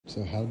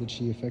So how did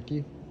she affect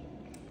you?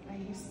 I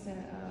used to,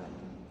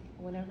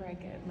 whenever I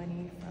get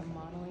money from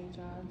modeling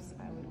jobs,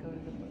 I would go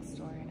to the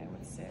bookstore and I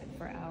would sit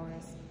for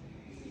hours.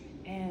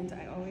 And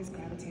I always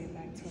gravitated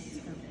back towards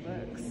her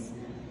books.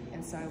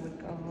 And so I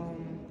would go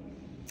home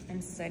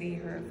and study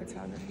her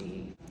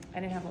photography.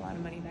 I didn't have a lot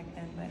of money back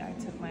then, but I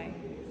took my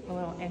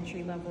little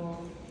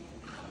entry-level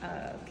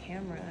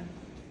camera,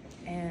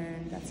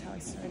 and that's how I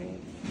started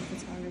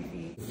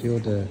photography. Feel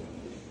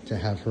to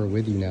have her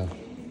with you now?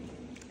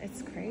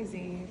 It's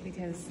crazy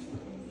because,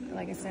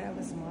 like I said, I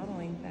was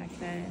modeling back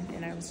then,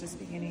 and I was just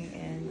beginning,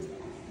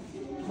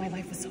 and my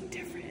life was so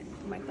different.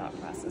 My thought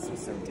process was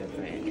so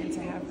different, and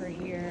to have her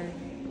here,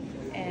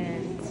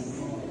 and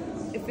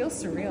it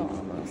feels surreal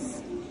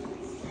almost.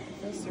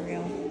 It feels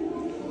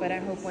surreal. But I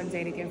hope one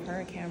day to give her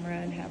a camera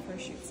and have her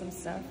shoot some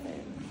stuff.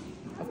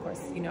 And of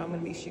course, you know, I'm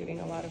gonna be shooting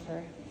a lot of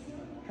her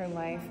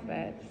life,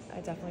 but I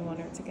definitely want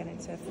her to get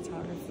into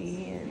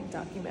photography and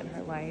document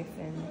her life,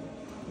 and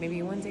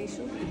maybe one day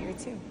she'll be here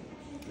too.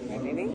 Right, baby?